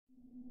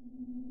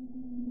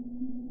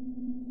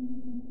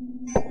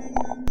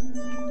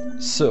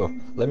So,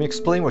 let me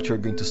explain what you're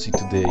going to see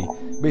today.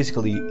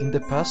 Basically, in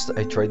the past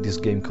I tried this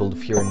game called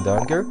Fear and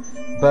Anger,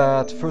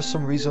 but for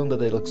some reason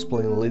that I'll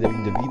explain later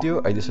in the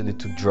video, I decided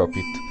to drop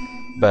it.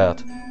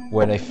 But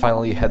when I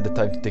finally had the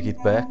time to take it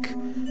back,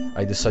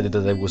 I decided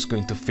that I was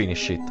going to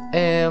finish it.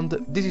 And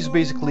this is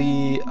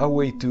basically a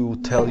way to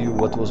tell you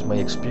what was my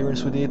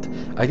experience with it.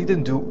 I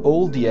didn't do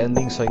all the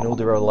endings, I know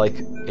there are like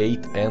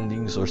 8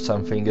 endings or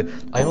something.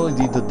 I only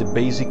did the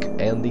basic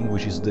ending,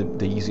 which is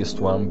the easiest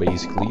one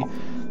basically.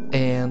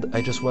 And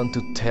I just want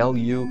to tell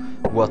you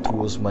what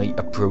was my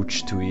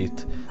approach to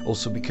it.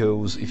 Also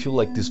because if you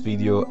like this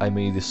video, I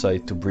may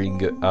decide to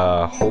bring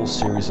a whole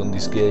series on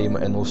this game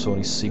and also on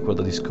its sequel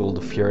that is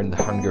called Fear and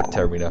Hunger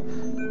Termina.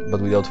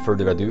 But without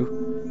further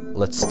ado,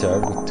 let's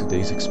start with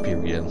today's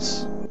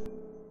experience.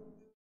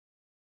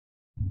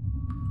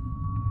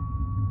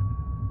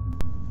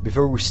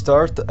 Before we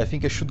start, I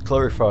think I should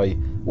clarify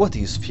what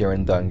is Fear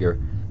and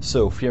Anger.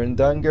 So, Fear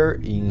and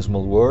Anger, in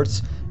small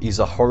words, is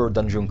a horror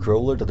dungeon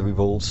crawler that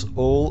revolves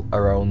all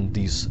around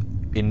this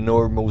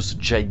enormous,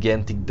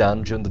 gigantic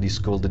dungeon that is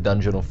called the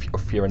Dungeon of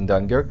Fear and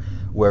Anger,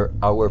 where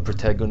our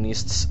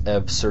protagonists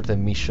have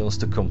certain missions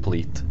to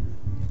complete.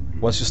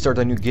 Once you start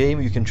a new game,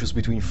 you can choose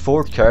between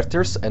 4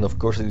 characters, and of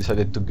course I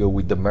decided to go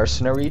with the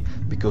Mercenary,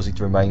 because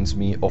it reminds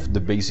me of the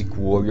basic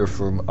warrior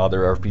from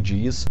other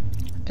RPGs,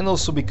 and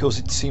also because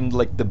it seemed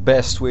like the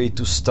best way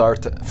to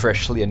start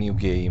freshly a new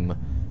game.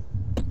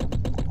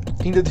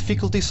 In the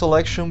difficulty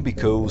selection,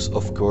 because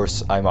of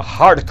course I'm a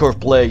hardcore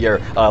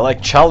player, I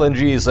like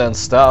challenges and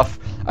stuff,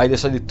 I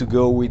decided to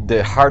go with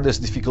the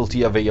hardest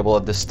difficulty available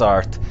at the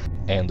start.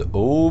 And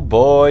oh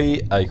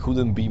boy, I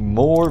couldn't be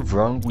more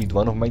wrong with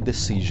one of my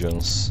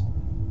decisions.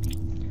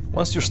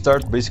 Once you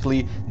start,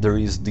 basically, there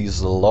is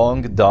this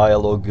long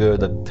dialogue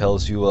that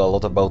tells you a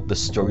lot about the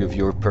story of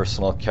your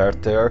personal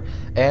character,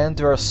 and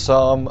there are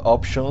some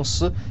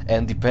options,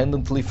 and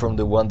dependently from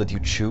the one that you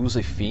choose,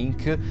 I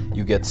think,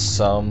 you get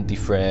some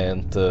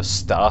different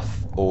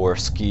stuff or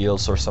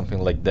skills or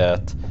something like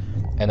that.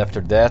 And after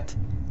that,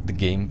 the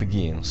game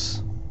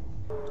begins.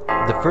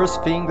 The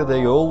first thing that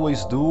I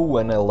always do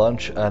when I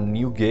launch a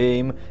new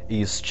game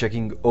is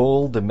checking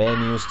all the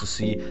menus to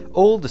see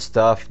all the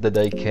stuff that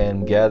I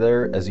can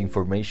gather as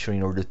information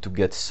in order to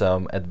get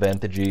some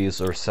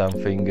advantages or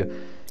something.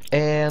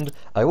 And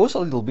I was a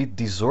little bit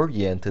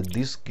disoriented.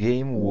 This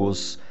game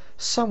was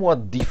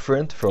somewhat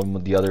different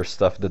from the other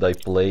stuff that I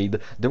played.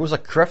 There was a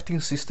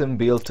crafting system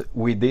built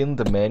within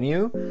the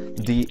menu.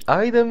 The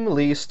item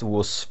list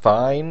was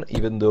fine,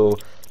 even though,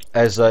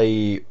 as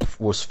I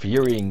was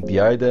fearing, the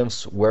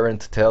items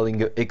weren't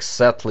telling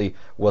exactly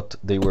what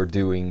they were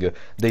doing.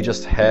 They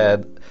just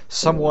had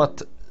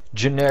somewhat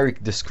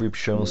generic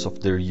descriptions of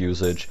their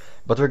usage.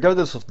 But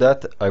regardless of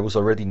that, I was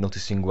already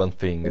noticing one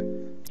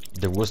thing.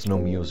 There was no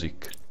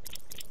music.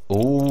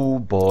 Oh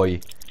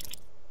boy.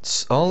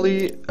 It's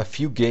only a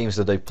few games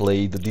that I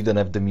played that didn't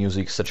have the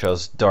music, such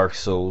as Dark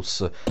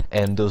Souls,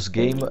 and those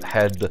games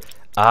had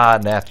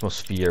an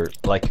atmosphere,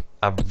 like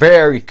a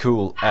very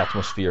cool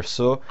atmosphere.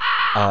 So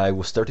I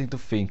was starting to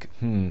think,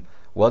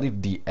 what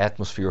if the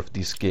atmosphere of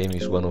this game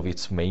is one of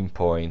its main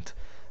points?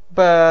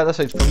 But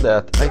aside from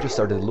that, I just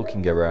started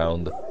looking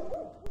around,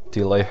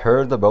 till I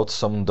heard about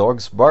some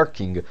dogs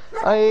barking.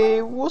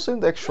 I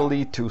wasn't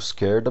actually too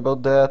scared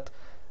about that,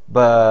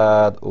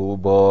 but oh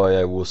boy,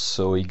 I was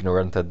so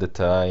ignorant at the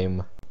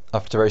time.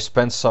 After I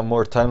spent some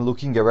more time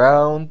looking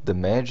around, the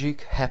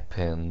magic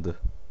happened.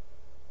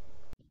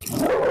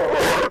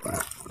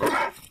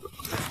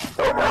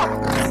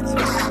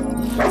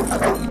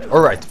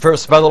 Alright,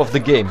 first battle of the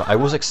game. I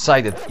was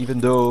excited, even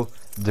though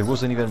there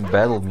wasn't even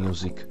battle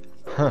music.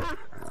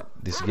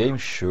 This game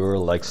sure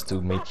likes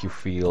to make you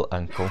feel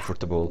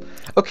uncomfortable.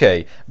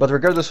 Okay, but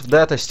regardless of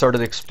that, I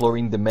started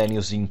exploring the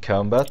menus in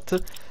combat,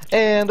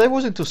 and I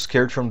wasn't too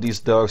scared from these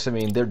dogs. I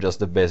mean, they're just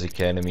the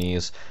basic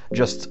enemies.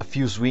 Just a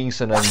few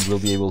swings and I will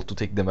be able to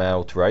take them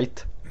out,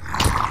 right?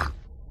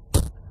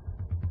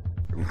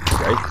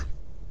 Right?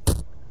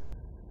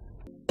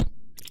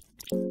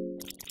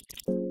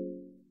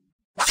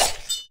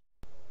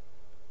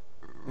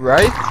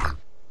 Right?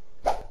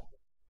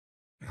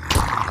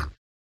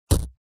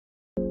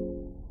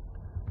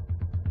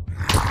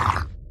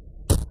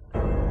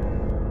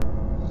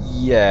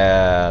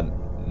 Yeah,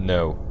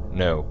 no.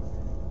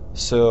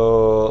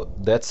 So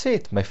that's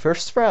it, my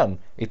first run.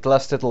 It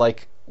lasted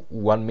like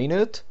 1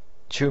 minute,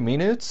 2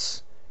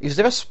 minutes. Is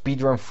there a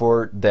speedrun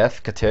for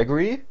death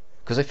category?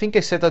 Because I think I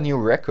set a new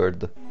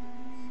record.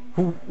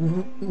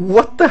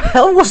 What the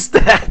hell was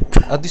that?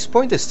 At this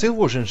point I still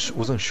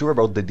wasn't sure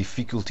about the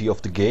difficulty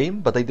of the game,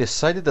 but I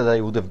decided that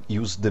I would have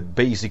used the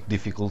basic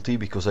difficulty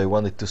because I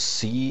wanted to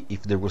see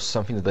if there was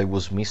something that I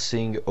was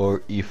missing,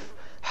 or if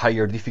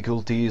higher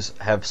difficulties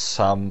have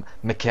some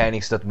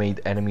mechanics that made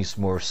enemies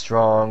more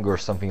strong or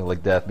something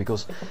like that,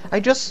 because I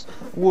just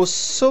was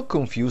so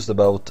confused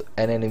about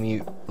an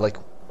enemy like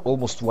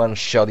almost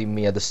one-shotting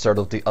me at the start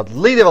of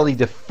literally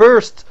the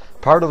first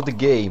part of the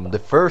game, the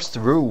first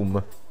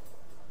room.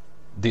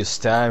 This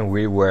time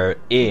we were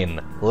in.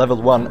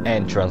 Level 1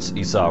 entrance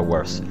is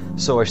ours.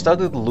 So I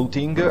started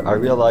looting, I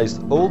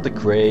realized all the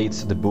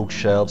crates, the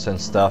bookshelves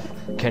and stuff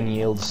can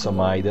yield some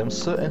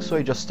items, and so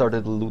I just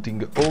started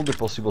looting all the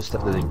possible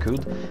stuff that I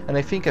could, and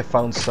I think I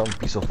found some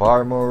piece of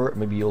armor,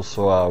 maybe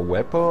also a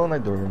weapon, I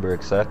don't remember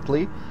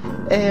exactly,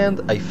 and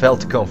I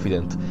felt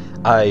confident.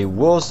 I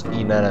was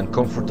in an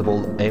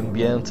uncomfortable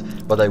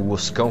ambient, but I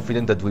was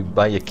confident that with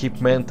my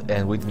equipment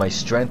and with my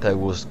strength I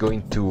was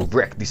going to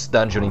wreck this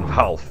dungeon in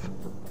half.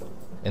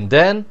 And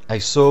then I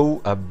saw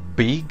a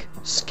big,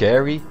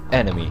 scary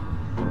enemy.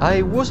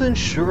 I wasn't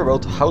sure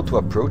about how to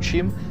approach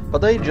him,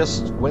 but I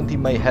just went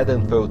in my head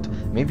and thought,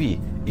 maybe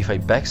if I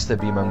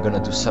backstab him I'm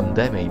gonna do some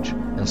damage.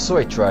 And so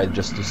I tried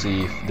just to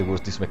see if there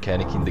was this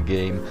mechanic in the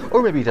game,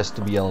 or maybe it has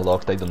to be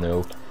unlocked, I don't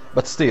know.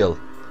 But still,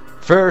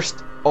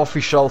 first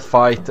official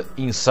fight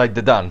inside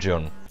the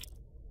dungeon.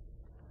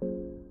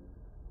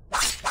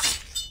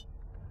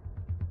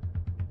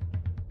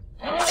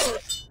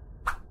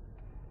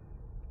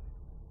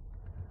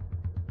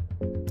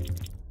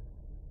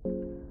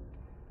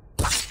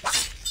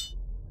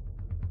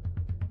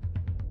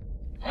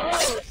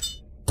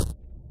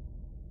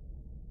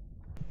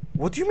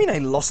 What do you mean I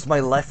lost my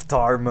left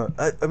arm?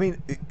 I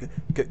mean,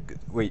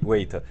 wait,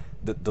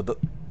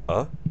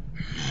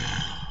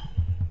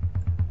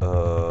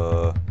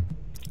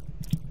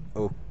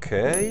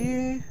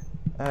 okay,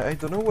 I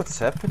don't know what's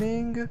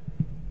happening.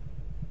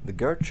 The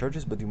guard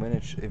charges, but you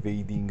manage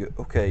evading.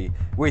 Okay,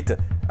 wait,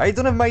 I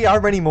don't have my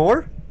arm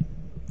anymore?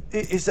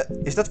 Is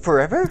that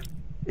forever?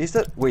 Is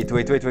that... Wait, give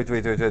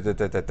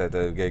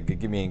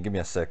me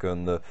a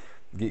second.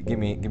 Give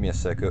me a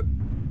second.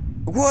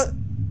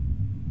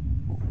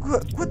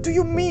 What do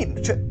you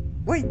mean?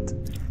 Wait.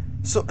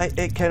 So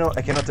I cannot.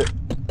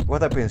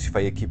 What happens if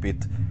I keep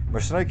it?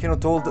 Mercenary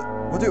cannot hold.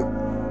 What do you?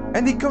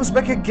 And he comes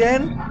back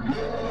again?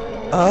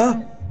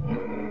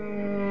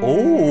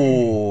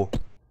 Oh.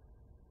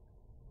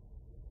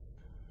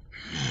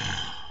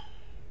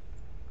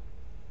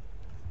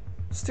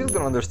 Still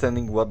don't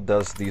understanding what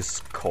does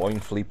this coin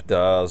flip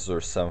does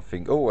or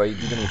something. Oh, I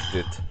didn't lift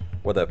it.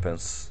 What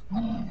happens?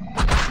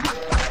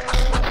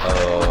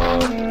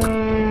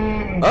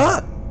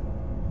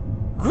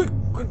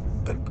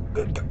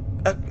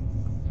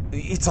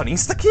 It's an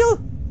insta-kill?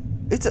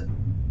 It's a...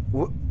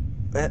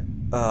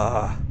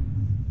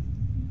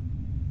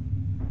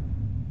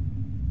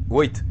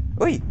 Wait,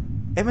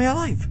 am I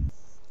alive?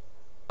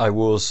 I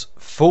was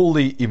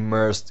fully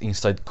immersed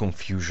inside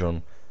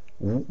confusion.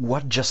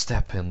 What just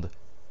happened?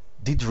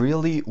 Did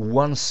really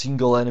one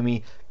single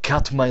enemy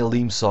cut my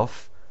limbs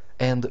off?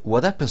 And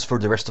what happens for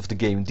the rest of the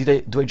game?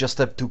 Do I just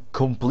have to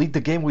complete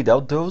the game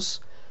without those?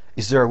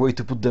 Is there a way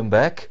to put them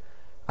back?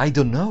 I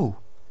don't know.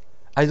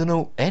 I don't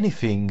know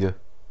anything.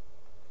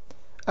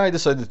 I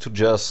decided to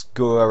just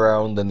go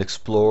around and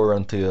explore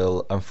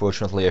until,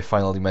 unfortunately, I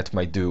finally met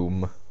my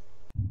doom.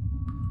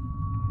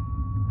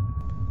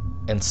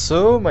 And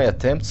so my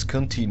attempts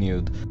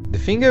continued. The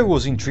thing I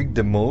was intrigued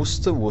the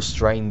most was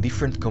trying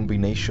different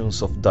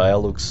combinations of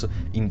dialogues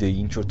in the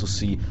intro to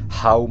see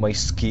how my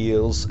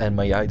skills and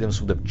my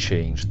items would have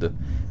changed.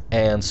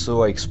 And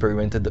so I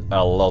experimented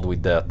a lot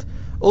with that.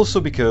 Also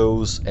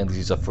because, and this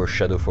is a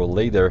foreshadow for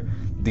later,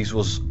 this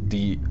was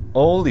the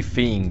only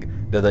thing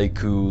that I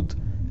could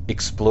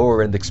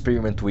explore and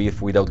experiment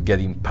with without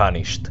getting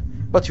punished.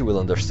 But you will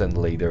understand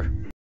later.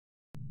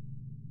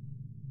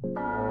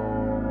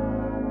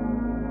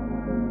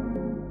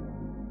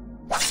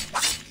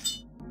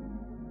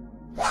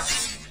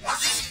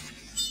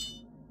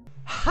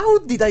 How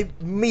did I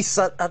miss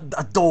a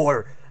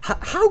door?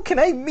 How can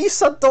I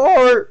miss a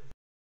door?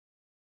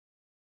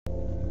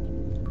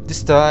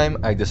 This time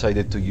I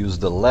decided to use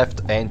the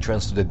left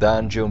entrance to the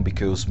dungeon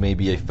because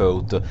maybe I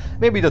thought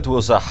maybe that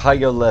was a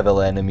higher level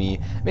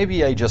enemy,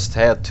 maybe I just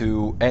had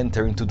to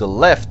enter into the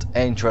left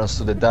entrance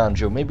to the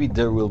dungeon, maybe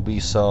there will be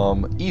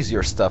some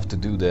easier stuff to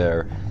do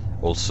there.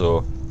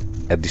 Also,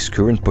 at this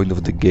current point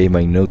of the game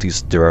I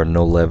noticed there are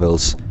no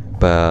levels,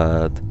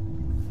 but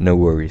no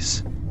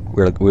worries,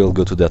 we'll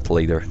go to that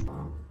later.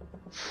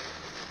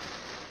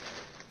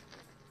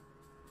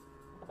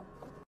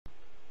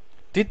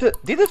 Did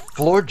the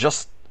floor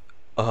just...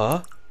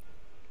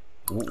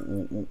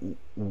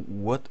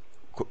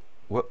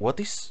 What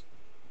is...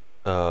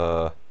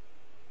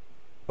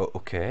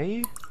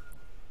 okay.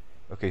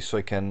 Okay, so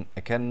I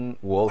can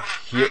walk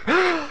here.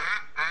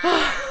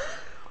 Oh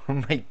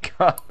my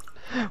god.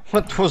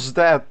 What was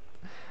that?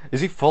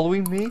 Is he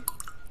following me?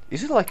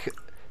 Is it like...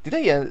 Did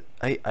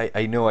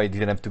I know I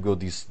didn't have to go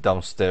this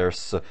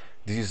downstairs.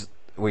 This is...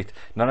 Wait,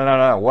 no,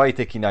 why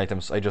taking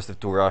items? I just have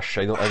to rush,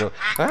 I don't...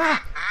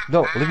 Ah!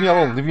 No, leave me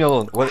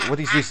alone. What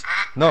is this?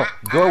 No,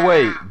 go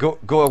away,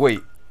 go away.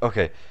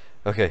 Okay.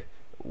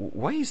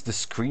 Why is the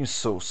screen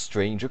so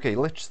strange? Okay,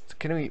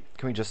 can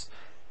we just...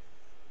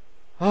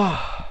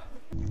 Ah.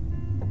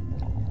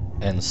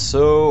 And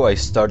so I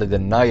started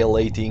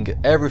annihilating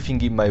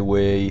everything in my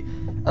way,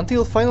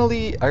 until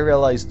finally I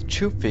realized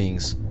two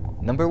things.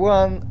 Number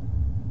one,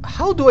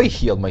 how do I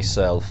heal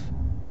myself?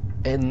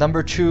 And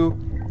number two,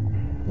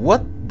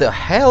 what the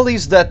hell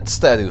is that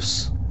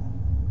status?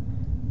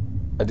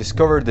 I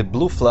discovered the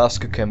blue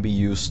flask can be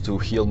used to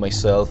heal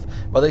myself,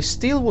 but I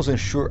still wasn't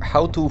sure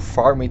how to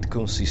farm it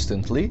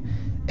consistently,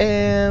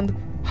 and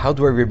how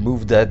do I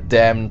remove that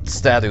damn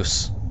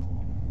status?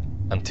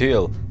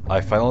 Until I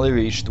finally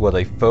reached what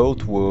I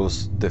thought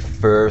was the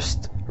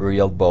first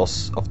real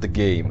boss of the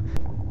game.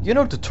 You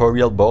know,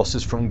 tutorial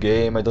bosses from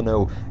game, I don't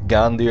know,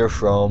 Gandir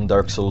from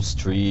Dark Souls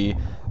 3,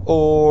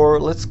 or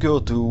let's go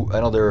to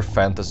another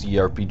fantasy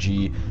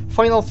RPG,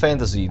 Final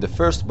Fantasy. The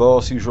first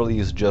boss usually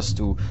is just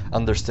to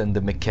understand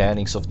the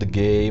mechanics of the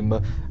game,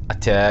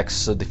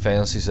 attacks,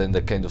 defenses and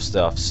that kind of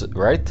stuff,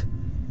 right?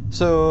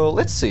 So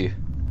let's see.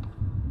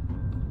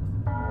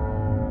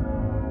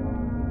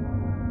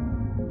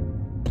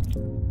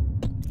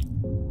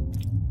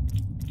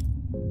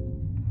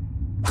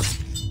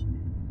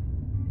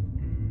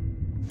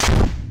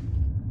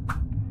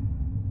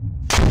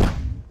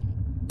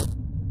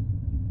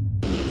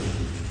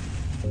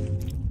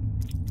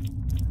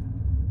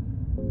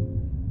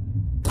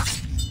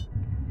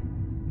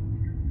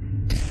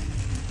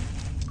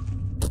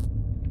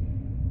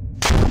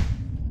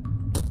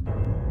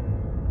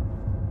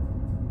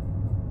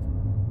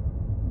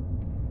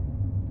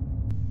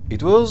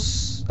 It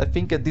was, I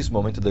think at this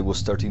moment that I was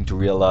starting to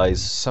realize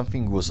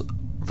something was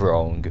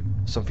wrong,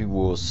 something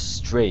was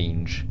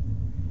strange.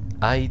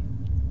 I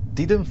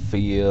didn't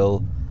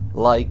feel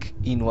like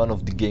in one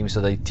of the games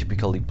that I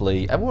typically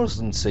play. I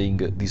wasn't saying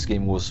this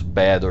game was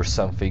bad or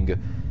something,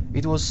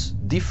 it was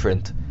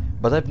different,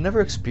 but I've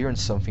never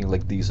experienced something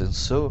like this, and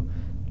so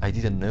I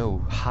didn't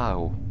know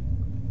how.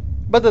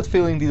 But that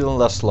feeling didn't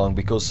last long,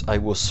 because I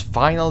was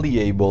finally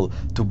able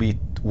to beat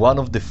one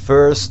of the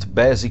first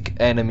basic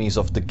enemies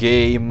of the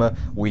game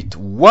with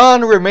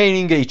 1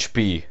 remaining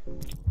HP.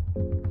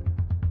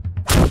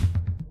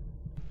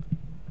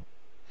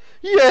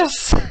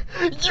 Yes!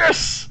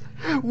 Yes!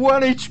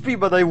 1 HP,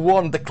 but I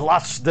won the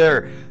clutch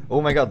there!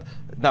 Oh my god.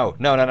 No,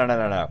 no, no, no, no,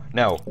 no, no.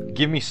 No.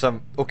 Give me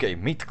some... Okay,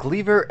 meat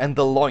cleaver and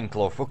the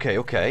loincloth. Okay,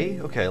 okay,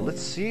 okay.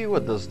 Let's see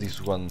what does these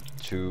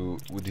two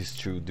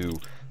do.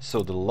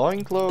 So the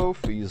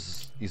loincloth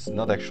is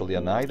not actually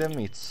an item.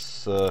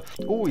 It's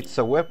oh, it's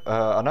a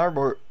an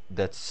armor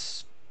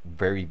that's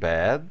very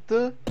bad.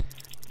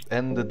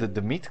 And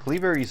the meat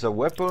cleaver is a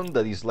weapon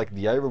that is like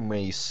the iron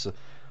mace.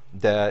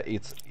 That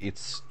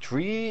it's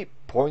 3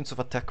 points of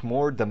attack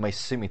more than my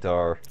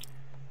scimitar.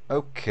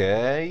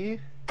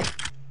 Okay.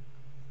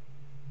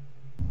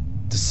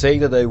 To say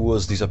that I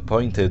was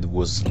disappointed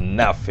was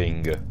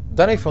nothing.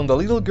 Then I found a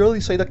little girl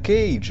inside a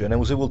cage, and I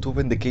was able to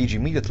open the cage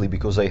immediately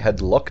because I had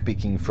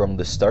lockpicking from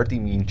the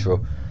starting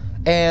intro.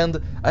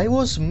 And I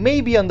was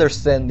maybe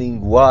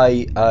understanding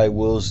why I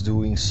was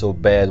doing so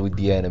bad with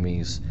the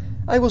enemies.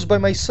 I was by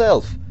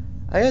myself.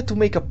 I had to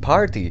make a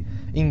party.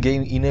 In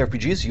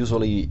RPGs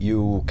usually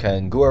you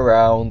can go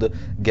around,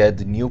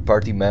 get new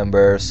party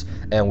members,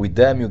 and with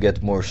them you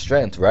get more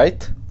strength,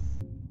 right?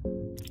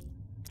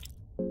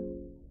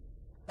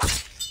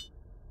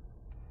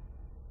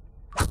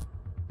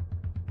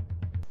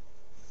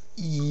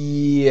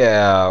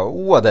 Yeah,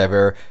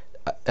 whatever.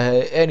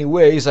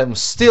 Anyways, I'm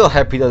still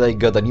happy that I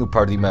got a new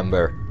party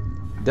member.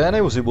 Then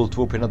I was able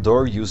to open a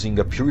door using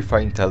a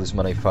purifying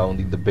talisman I found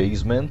in the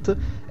basement,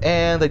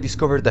 and I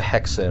discovered the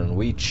Hexen,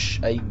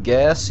 which I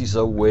guess is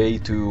a way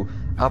to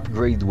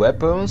upgrade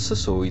weapons,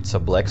 so it's a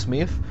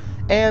blacksmith,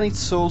 and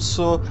it's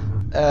also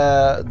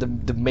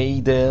the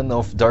Maiden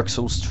of Dark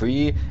Souls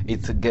 3.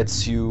 It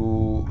gets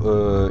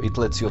you, it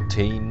lets you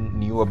obtain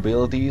new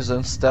abilities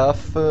and stuff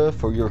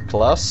for your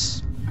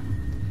class.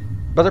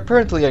 But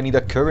apparently I need a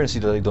currency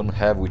that I don't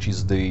have, which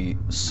is the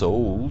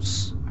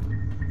souls.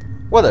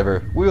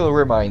 Whatever, we'll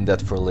remind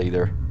that for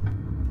later.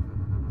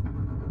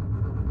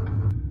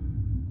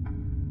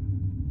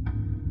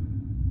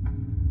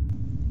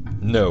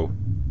 No,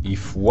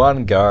 if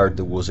one guard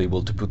was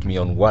able to put me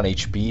on 1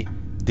 HP,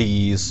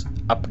 this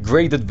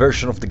upgraded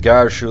version of the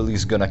guard surely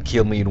is gonna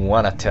kill me in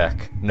 1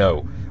 attack.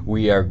 No,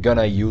 we are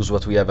gonna use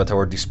what we have at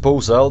our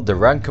disposal, the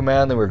rank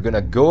command, and we're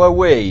gonna go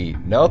away.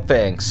 No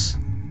thanks.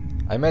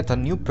 I met a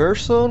new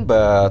person,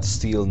 but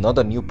still not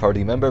a new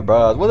party member,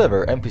 but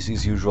whatever,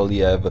 NPCs usually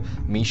have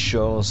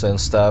missions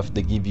and stuff,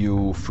 they give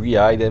you free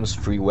items,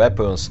 free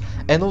weapons,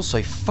 and also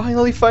I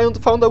finally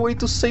found a way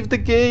to save the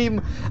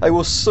game! I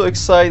was so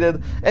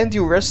excited, and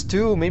you rest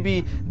too,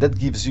 maybe that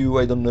gives you,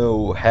 I don't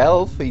know,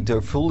 health, it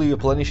fully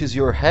replenishes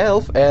your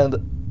health, and...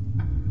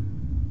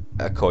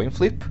 a coin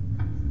flip?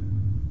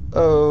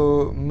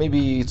 Oh,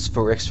 maybe it's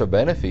for extra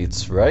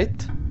benefits,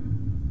 right?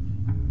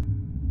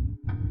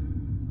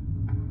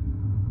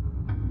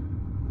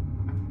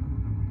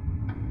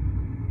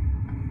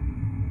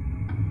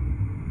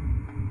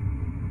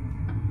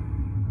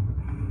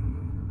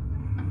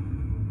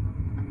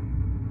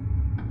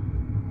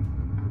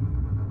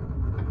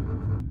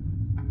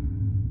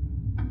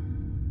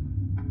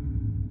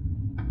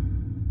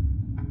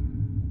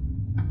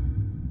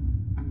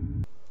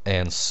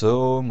 And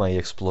so my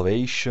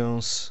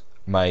explorations,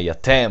 my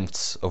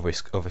attempts of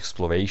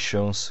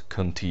explorations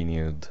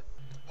continued.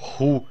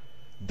 Who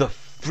the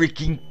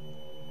freaking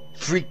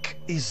freak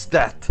is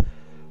that?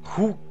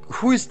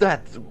 Who is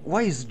that?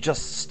 Why is it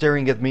just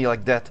staring at me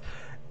like that?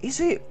 Is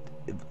it...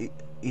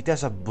 It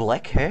has a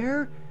black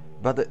hair?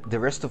 But the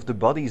rest of the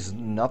body is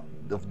not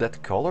of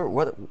that color?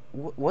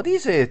 What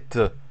is it?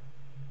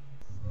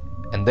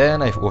 And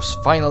then I was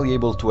finally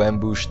able to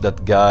ambush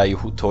that guy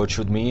who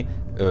tortured me.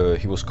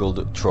 He was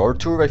called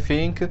Torture, I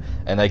think.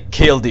 And I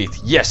killed it,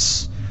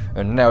 yes!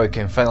 And now I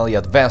can finally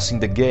advance in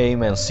the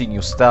game and see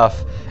new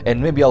stuff.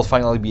 And maybe I'll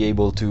finally be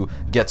able to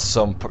get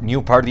some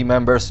new party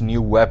members,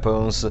 new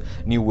weapons,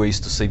 new ways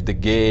to save the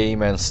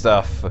game and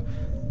stuff.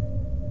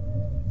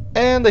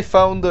 And I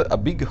found a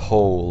big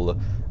hole.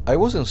 I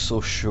wasn't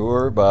so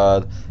sure,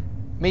 but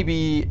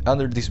maybe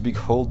under this big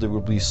hole there will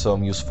be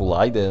some useful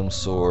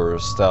items or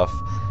stuff.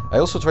 I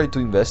also tried to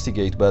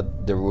investigate,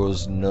 but there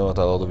was not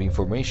a lot of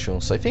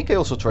information. So I think I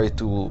also tried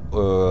to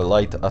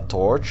light a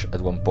torch at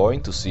one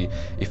point to see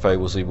if I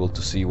was able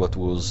to see what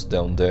was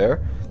down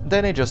there.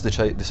 Then I just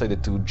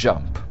decided to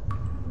jump.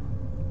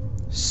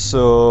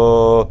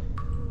 So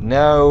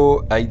now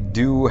I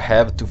do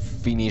have to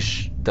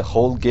finish the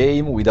whole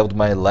game without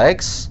my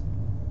legs?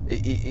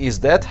 Is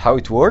that how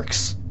it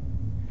works?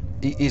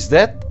 Is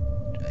that...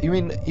 You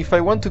mean, if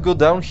I want to go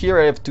down here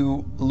I have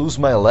to lose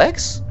my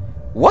legs?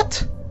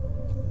 What?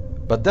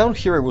 But down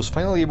here I was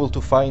finally able to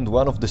find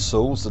one of the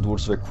souls that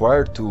was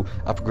required to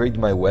upgrade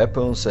my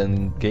weapons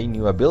and gain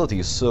new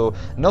abilities, so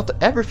not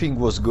everything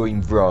was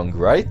going wrong,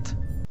 right?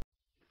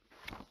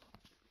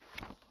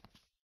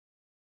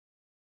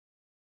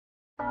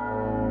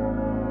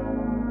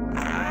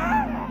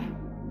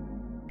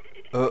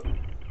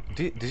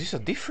 This is a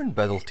different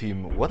battle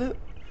team.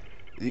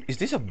 Is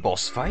this a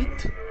boss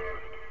fight?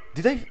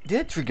 Did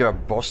I trigger a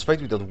boss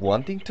fight without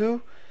wanting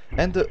to?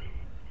 And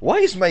why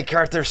is my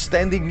character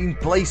standing in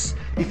place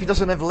if he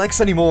doesn't have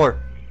legs anymore?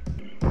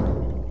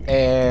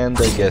 And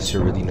I guess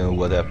you already know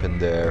what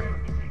happened there.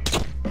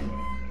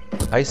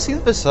 I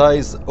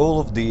synthesized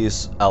all of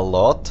this a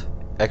lot.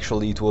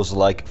 Actually, it was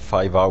like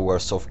 5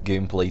 hours of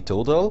gameplay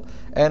total.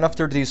 And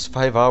after these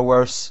 5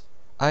 hours,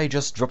 I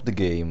just dropped the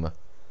game.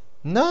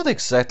 Not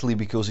exactly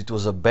because it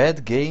was a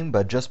bad game,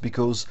 but just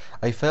because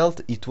I felt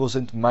it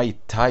wasn't my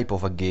type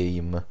of a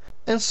game.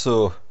 And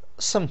so,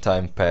 some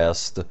time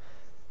passed.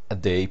 A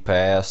day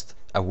passed,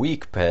 a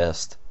week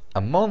passed,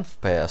 a month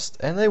passed,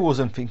 and I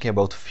wasn't thinking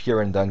about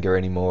Fear and Hunger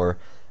anymore,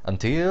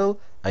 until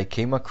I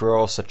came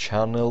across a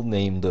channel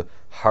named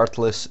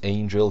Heartless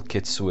Angel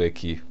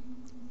Ketsueki.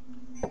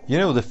 You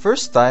know, the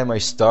first time I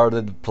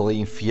started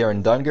playing Fear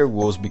and Hunger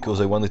was because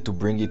I wanted to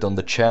bring it on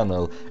the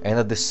channel, and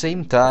at the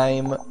same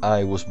time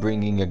I was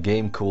bringing a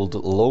game called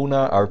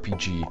Lona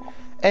RPG.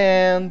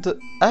 And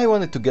I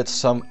wanted to get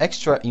some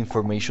extra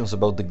informations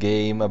about the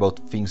game, about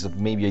things that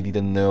maybe I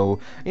didn't know,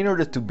 in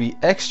order to be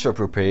extra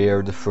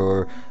prepared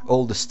for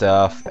all the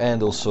stuff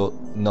and also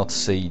not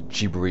say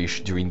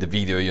gibberish during the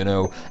video, you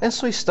know. And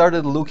so I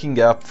started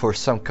looking up for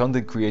some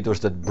content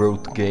creators that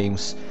brought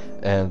games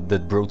and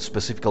that brought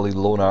specifically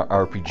Lona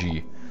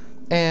RPG.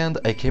 And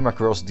I came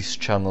across this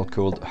channel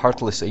called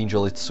Heartless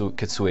Angel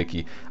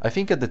Ketsueki. I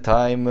think at the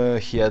time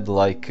he had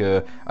like,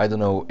 I don't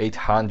know,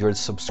 800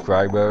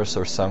 subscribers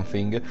or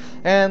something,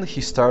 and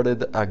he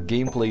started a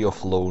gameplay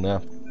of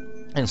Lona,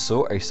 and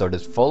so I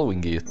started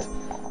following it.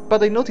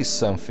 But I noticed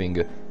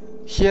something.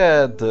 He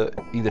had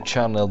in the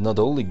channel not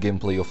only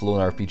gameplay of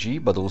Lona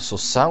RPG, but also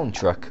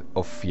soundtrack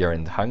of Fear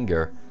and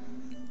Hunger.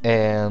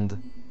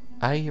 And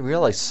I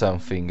realized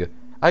something.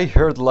 I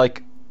heard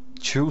like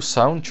 2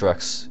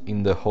 soundtracks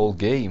in the whole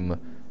game.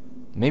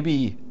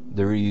 Maybe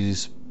there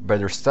is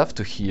better stuff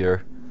to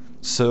hear.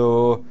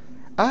 So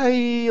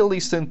I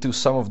listened to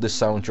some of the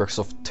soundtracks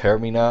of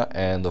Termina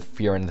and of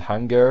Fear and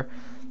Hunger,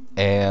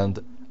 and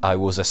I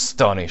was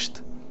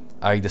astonished.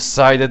 I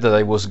decided that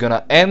I was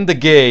gonna end the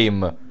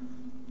game.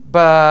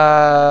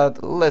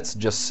 But let's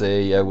just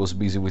say I was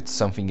busy with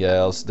something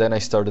else. Then I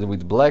started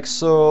with Black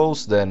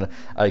Souls, then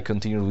I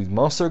continued with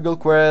Monster Girl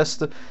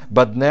Quest,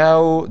 but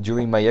now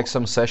during my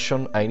exam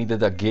session I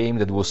needed a game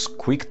that was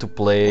quick to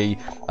play.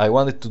 I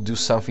wanted to do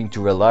something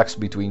to relax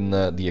between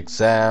the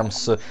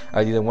exams.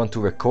 I didn't want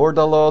to record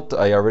a lot.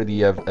 I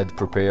already had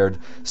prepared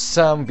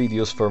some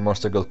videos for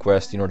Monster Girl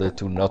Quest in order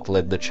to not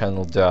let the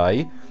channel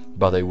die,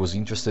 but I was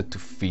interested to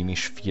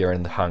finish Fear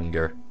and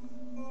Hunger.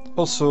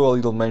 Also, a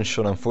little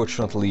mention,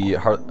 unfortunately,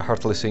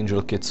 Heartless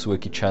Angel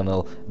Ketsueki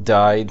channel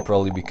died,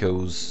 probably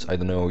because, I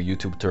don't know,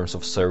 YouTube terms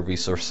of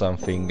service or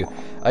something.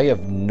 I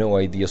have no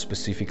idea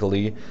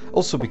specifically.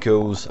 Also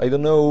because I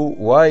don't know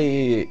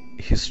why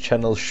his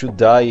channel should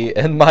die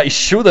and mine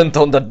shouldn't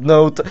on that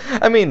note.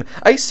 I mean,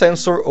 I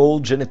censor all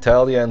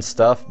genitalia and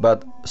stuff,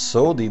 but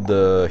so did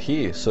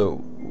he, so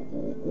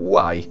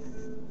why?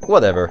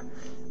 Whatever.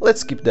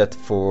 Let's keep that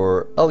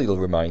for a little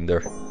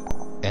reminder.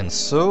 And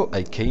so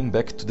I came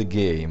back to the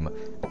game.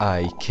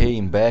 I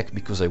came back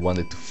because I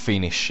wanted to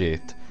finish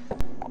it.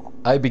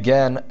 I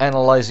began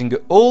analyzing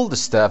all the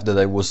stuff that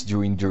I was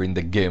doing during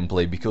the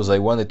gameplay because I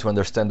wanted to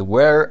understand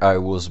where I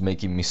was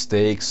making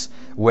mistakes,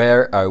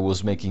 where I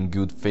was making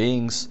good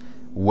things,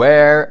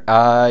 where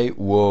I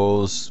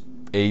was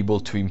able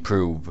to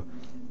improve.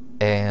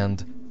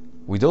 And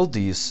With all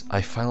this,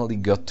 I finally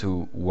got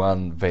to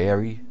one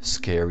very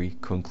scary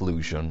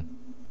conclusion.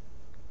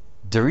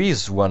 There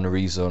is one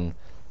reason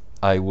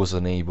I was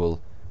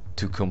unable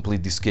to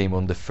complete this game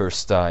on the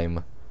first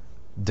time.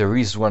 There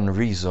is one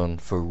reason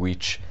for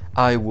which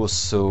I was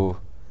so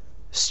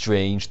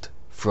estranged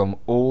from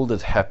all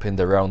that happened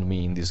around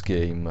me in this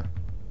game.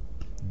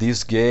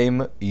 This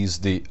game is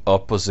the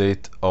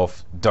opposite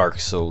of Dark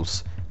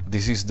Souls.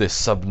 This is the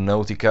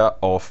Subnautica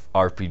of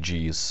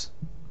RPGs.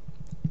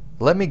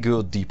 Let me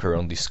go deeper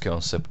on this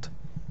concept.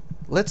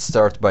 Let's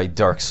start by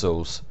Dark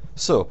Souls.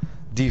 So,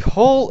 the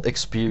whole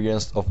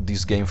experience of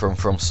this game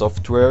from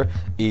Software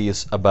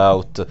is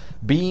about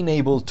being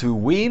able to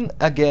win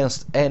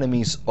against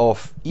enemies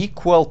of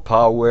equal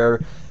power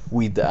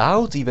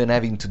without even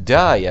having to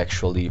die,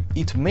 actually.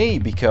 It may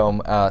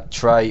become a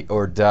try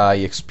or die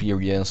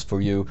experience for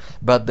you,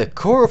 but the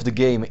core of the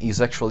game is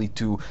actually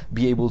to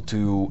be able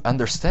to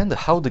understand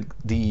how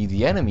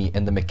the enemy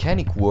and the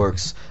mechanic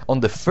works on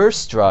the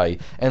first try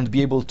and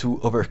be able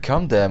to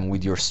overcome them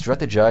with your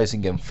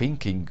strategizing and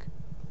thinking.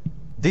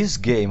 This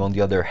game, on the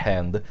other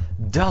hand,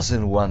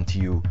 doesn't want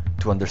you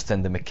to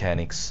understand the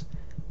mechanics,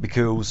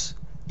 because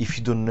if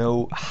you don't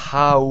know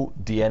how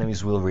the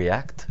enemies will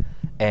react,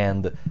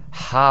 and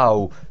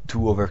how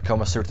to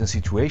overcome a certain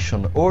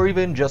situation, or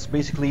even just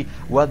basically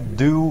what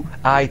do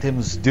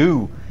items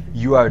do,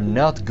 you are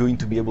not going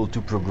to be able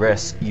to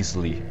progress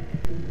easily.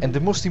 And the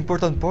most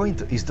important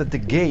point is that the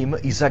game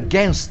is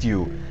against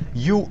you.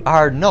 You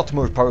are not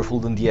more powerful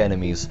than the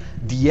enemies.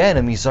 The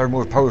enemies are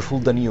more powerful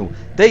than you.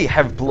 They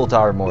have plot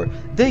armor.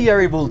 They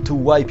are able to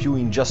wipe you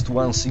in just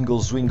one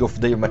single swing of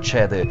their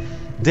machete.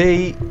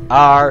 They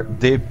are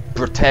the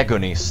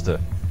protagonist.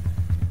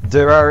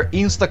 There are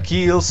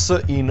insta-kills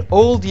in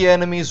all the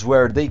enemies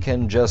where they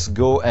can just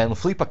go and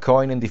flip a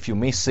coin, and if you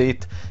miss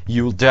it,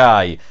 you'll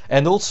die.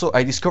 And also,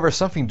 I discovered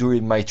something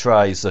during my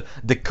tries.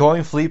 The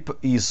coin flip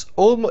is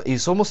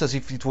almost as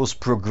if it was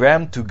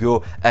programmed to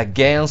go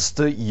against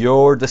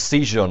your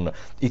decision.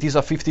 It is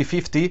a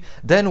 50-50,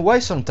 then why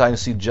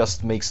sometimes it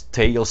just makes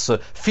tails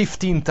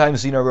 15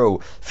 times in a row?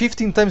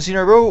 15 times in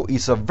a row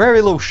is a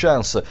very low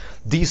chance.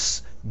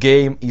 This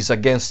game is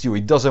against you.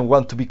 It doesn't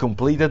want to be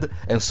completed,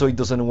 and so it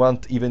doesn't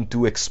want even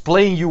to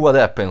explain you what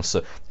happens.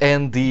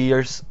 And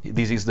this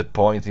is the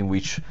point in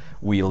which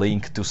we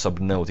link to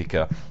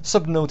Subnautica.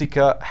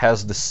 Subnautica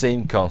has the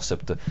same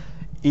concept.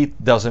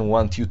 It doesn't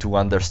want you to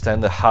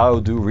understand how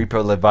do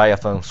Reaper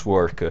Leviathans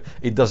work.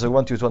 It doesn't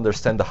want you to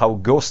understand how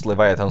Ghost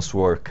Leviathans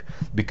work,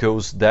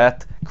 because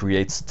that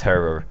creates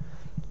terror.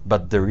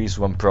 But there is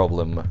one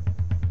problem.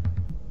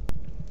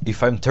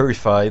 If I'm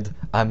terrified,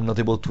 I'm not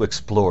able to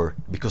explore,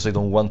 because I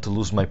don't want to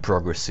lose my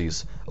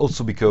progresses.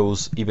 Also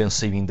because even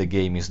saving the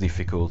game is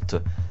difficult.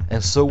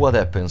 And so what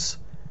happens?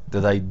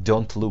 That I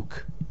don't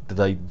look, that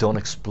I don't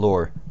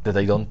explore, that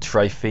I don't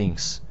try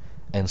things.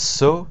 And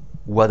so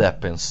what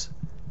happens?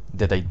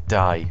 That I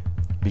die,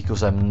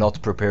 because I'm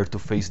not prepared to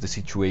face the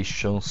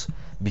situations,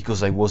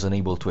 because I wasn't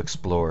able to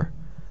explore.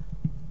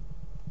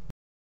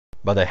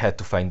 But I had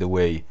to find a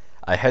way.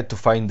 I had to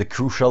find the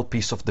crucial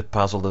piece of the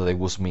puzzle that I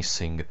was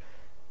missing.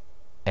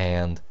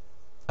 And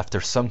after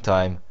some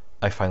time,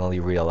 I finally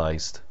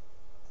realized.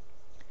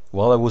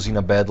 While I was in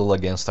a battle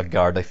against a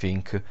guard, I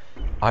think,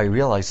 I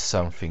realized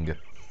something.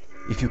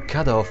 If you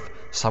cut off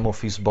some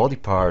of his body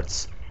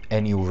parts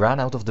and you run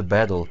out of the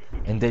battle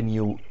and then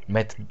you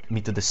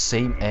meet the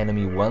same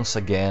enemy once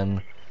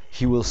again,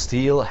 he will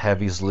still have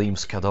his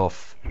limbs cut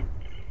off.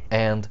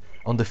 And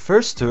on the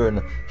first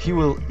turn, he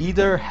will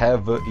either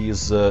have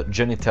his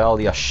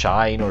genitalia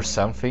shine or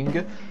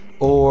something,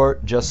 or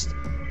just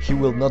he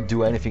will not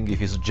do anything if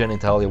his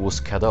genitalia was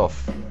cut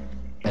off.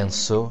 And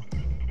so,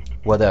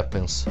 what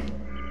happens?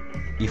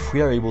 If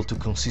we are able to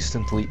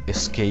consistently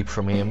escape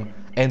from him,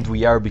 and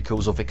we are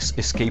because of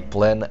escape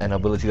plan and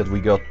ability that we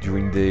got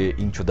during the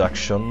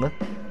introduction,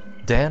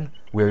 then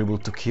we are able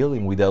to kill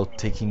him without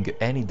taking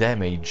any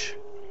damage.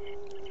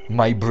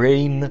 My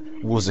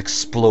brain was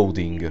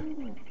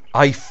exploding.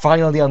 I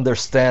finally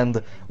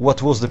understand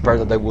what was the part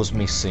that I was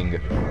missing.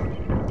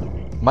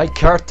 My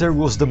character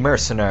was the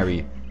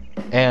mercenary,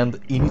 and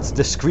in its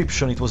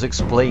description it was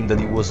explained that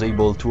he was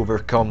able to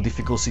overcome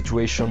difficult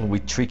situations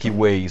with tricky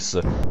ways.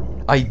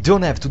 I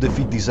don't have to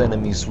defeat these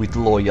enemies with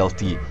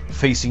loyalty,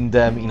 facing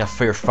them in a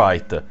fair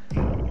fight.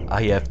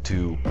 I have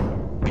to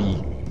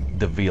be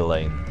the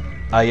villain.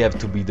 I have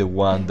to be the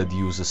one that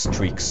uses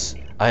tricks.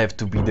 I have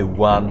to be the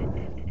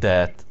one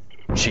that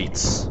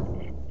cheats.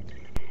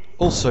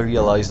 Also, I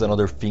realized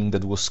another thing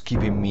that was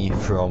keeping me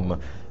from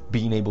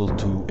being able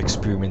to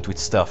experiment with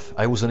stuff.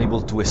 I was unable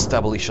to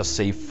establish a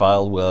save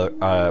file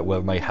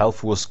where my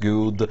health was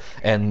good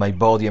and my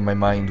body and my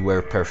mind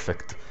were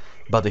perfect.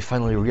 But I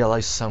finally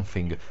realized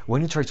something.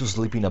 When you try to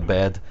sleep in a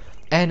bed,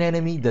 an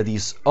enemy that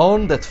is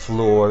on that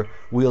floor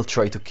will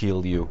try to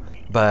kill you.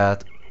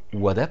 But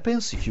what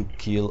happens if you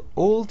kill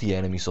all the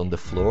enemies on the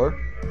floor?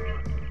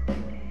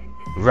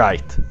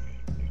 Right,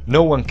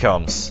 no one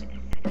comes.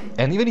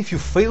 And even if you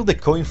fail the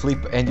coin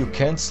flip and you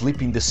can't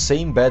sleep in the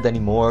same bed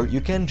anymore,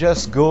 you can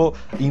just go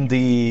in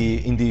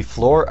the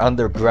floor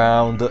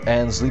underground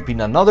and sleep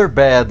in another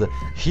bed.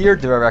 Here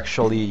there are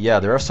actually, yeah,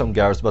 there are some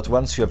guards, but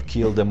once you have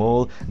killed them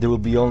all, there will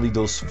be only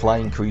those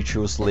flying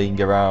creatures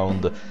laying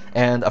around.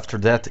 And after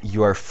that,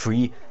 you are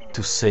free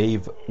to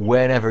save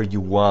whenever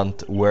you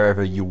want,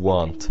 wherever you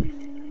want.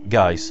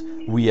 Guys,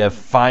 we have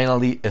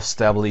finally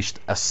established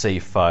a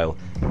save file.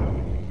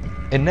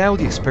 And now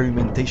the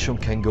experimentation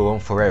can go on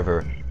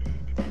forever.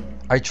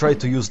 I tried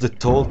to use the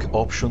talk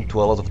option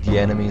to a lot of the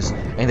enemies,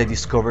 and I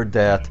discovered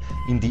that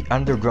in the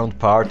underground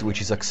part,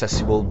 which is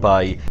accessible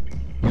by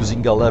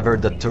using a lever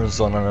that turns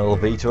on an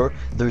elevator,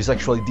 there is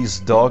actually this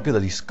dog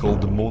that is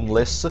called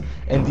Moonless,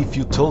 and if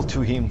you talk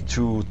to him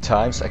 2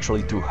 times,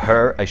 actually to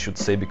her I should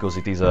say because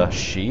it is a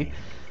she,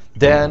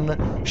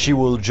 then she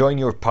will join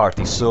your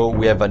party, so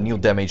we have a new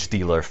damage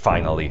dealer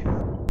finally.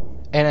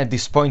 And at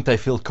this point I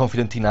feel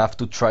confident enough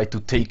to try to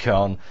take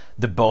on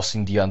the boss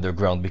in the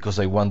underground, because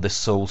I want the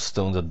soul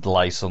stone that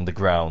lies on the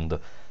ground.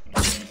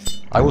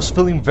 I was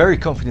feeling very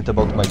confident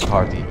about my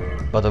party,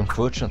 but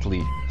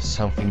unfortunately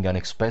something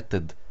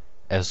unexpected,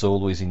 as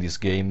always in this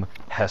game,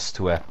 has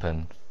to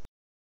happen.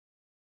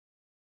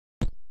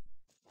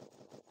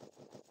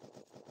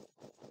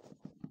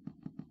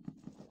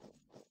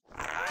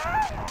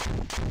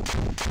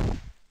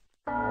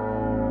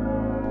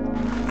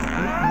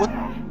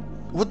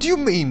 What do you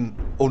mean?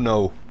 Oh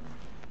no.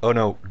 Oh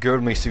no,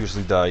 girl may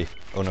seriously die.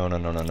 Oh no, no,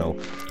 no, no, no.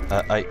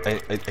 I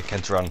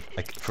can't run.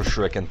 For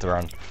sure I can't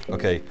run.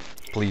 Okay,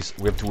 please,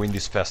 we have to win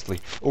this fastly.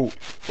 Oh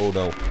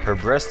no, her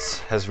breasts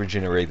has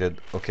regenerated.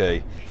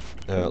 Okay,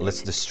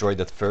 let's destroy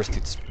that first.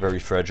 It's very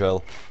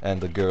fragile. And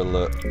the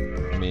girl,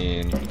 I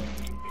mean,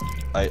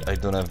 I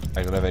don't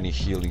have any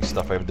healing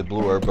stuff. I have the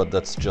blue herb, but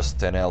that's just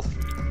 10 health.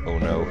 Oh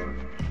no.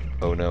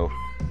 Oh no.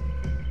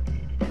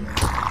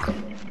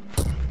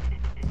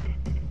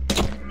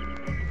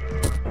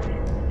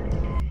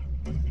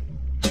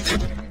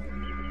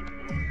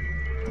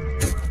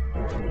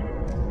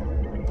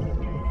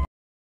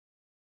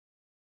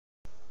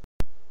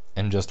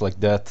 And just like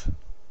that,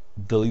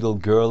 the little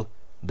girl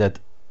that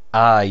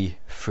I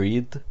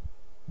freed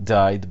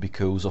died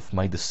because of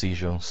my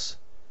decisions.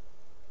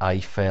 I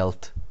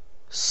felt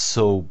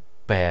so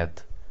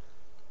bad.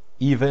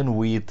 Even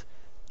with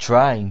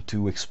trying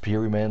to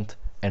experiment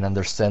and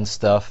understand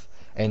stuff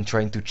and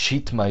trying to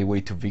cheat my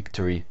way to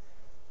victory,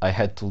 I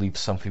had to leave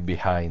something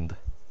behind.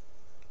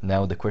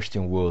 Now the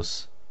question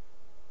was,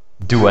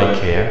 do I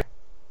care?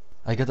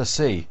 I gotta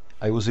say,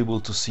 I was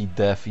able to see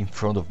death in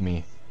front of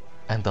me,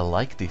 and I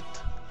liked it.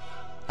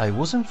 I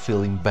wasn't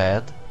feeling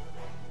bad.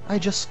 I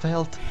just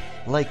felt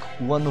like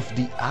one of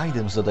the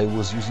items that I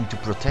was using to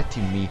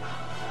protecting me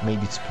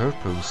made its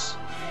purpose.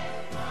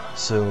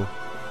 So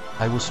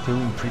I was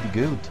feeling pretty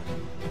good.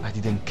 I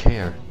didn't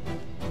care.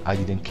 I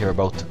didn't care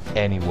about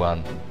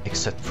anyone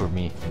except for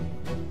me.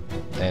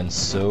 And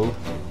so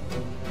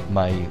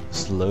my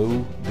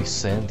slow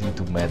descent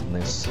into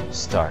madness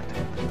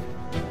started.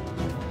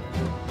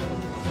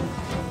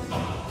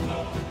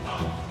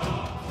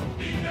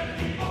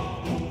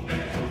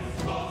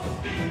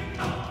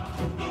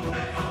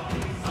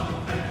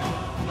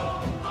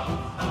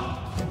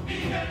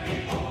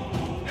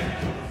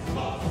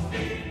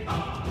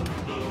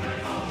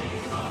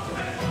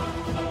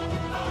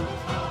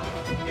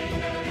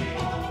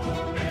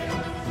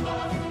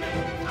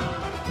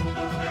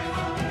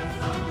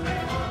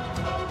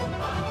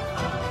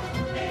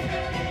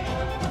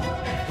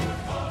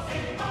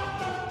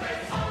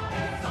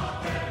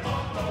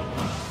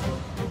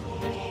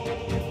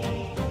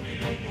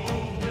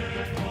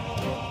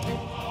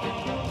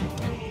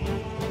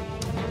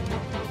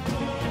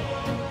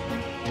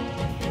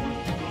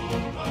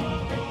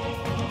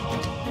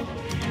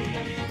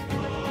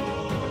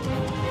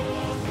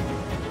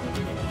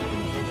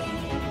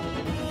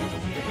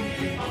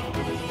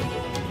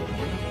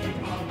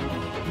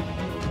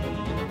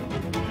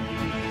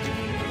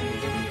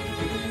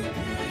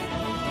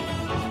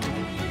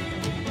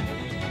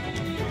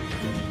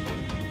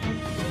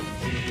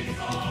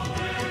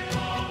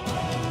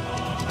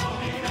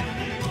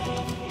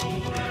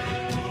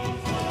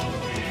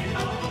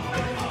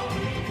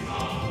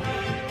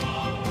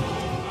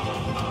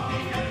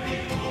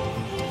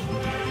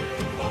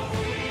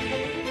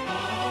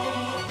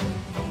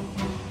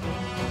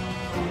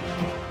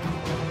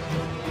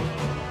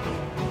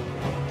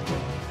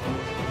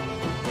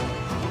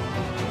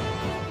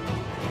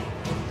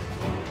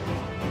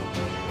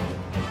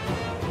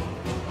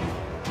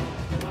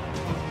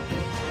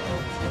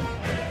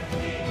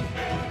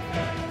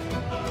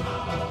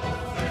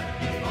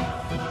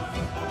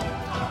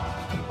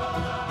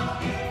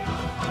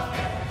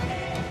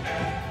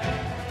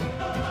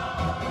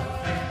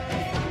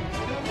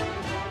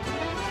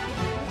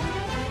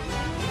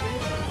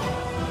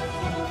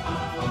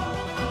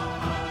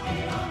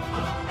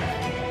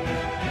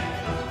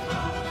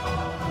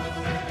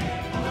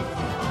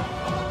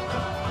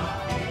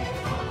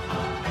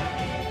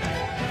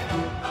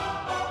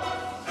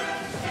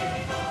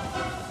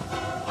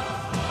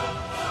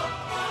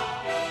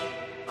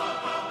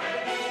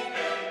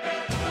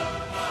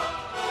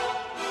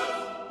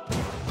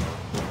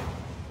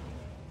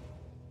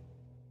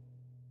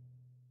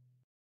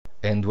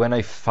 And when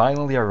I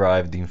finally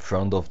arrived in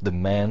front of the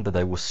man that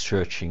I was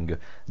searching,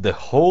 the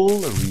whole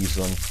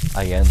reason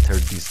I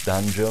entered this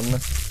dungeon,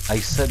 I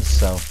said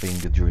something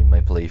during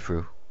my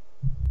playthrough.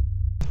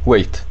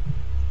 Wait,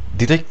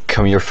 did I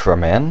come here for a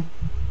man?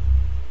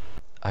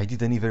 I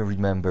didn't even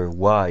remember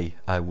why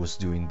I was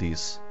doing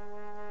this.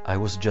 I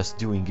was just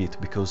doing it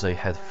because I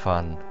had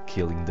fun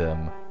killing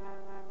them.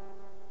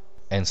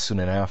 And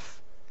soon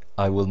enough,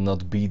 I will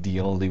not be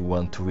the only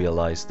one to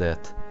realize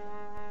that.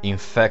 In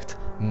fact,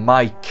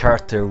 my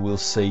character will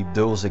say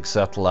those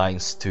exact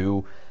lines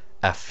too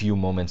a few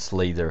moments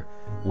later,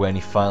 when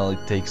he finally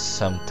takes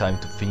some time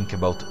to think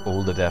about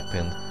all that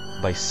happened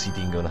by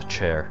sitting on a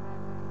chair.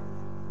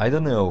 I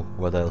don't know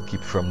what I'll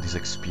keep from this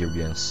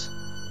experience.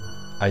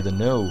 I don't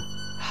know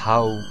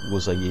how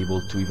was I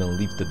able to even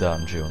leave the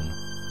dungeon.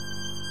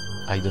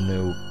 I don't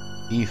know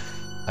if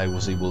I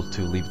was able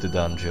to leave the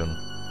dungeon,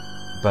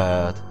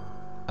 but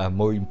a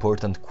more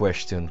important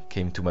question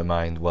came to my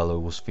mind while I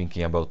was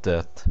thinking about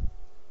that.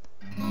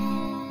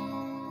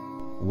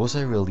 Was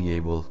I really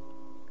able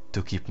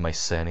to keep my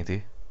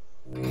sanity?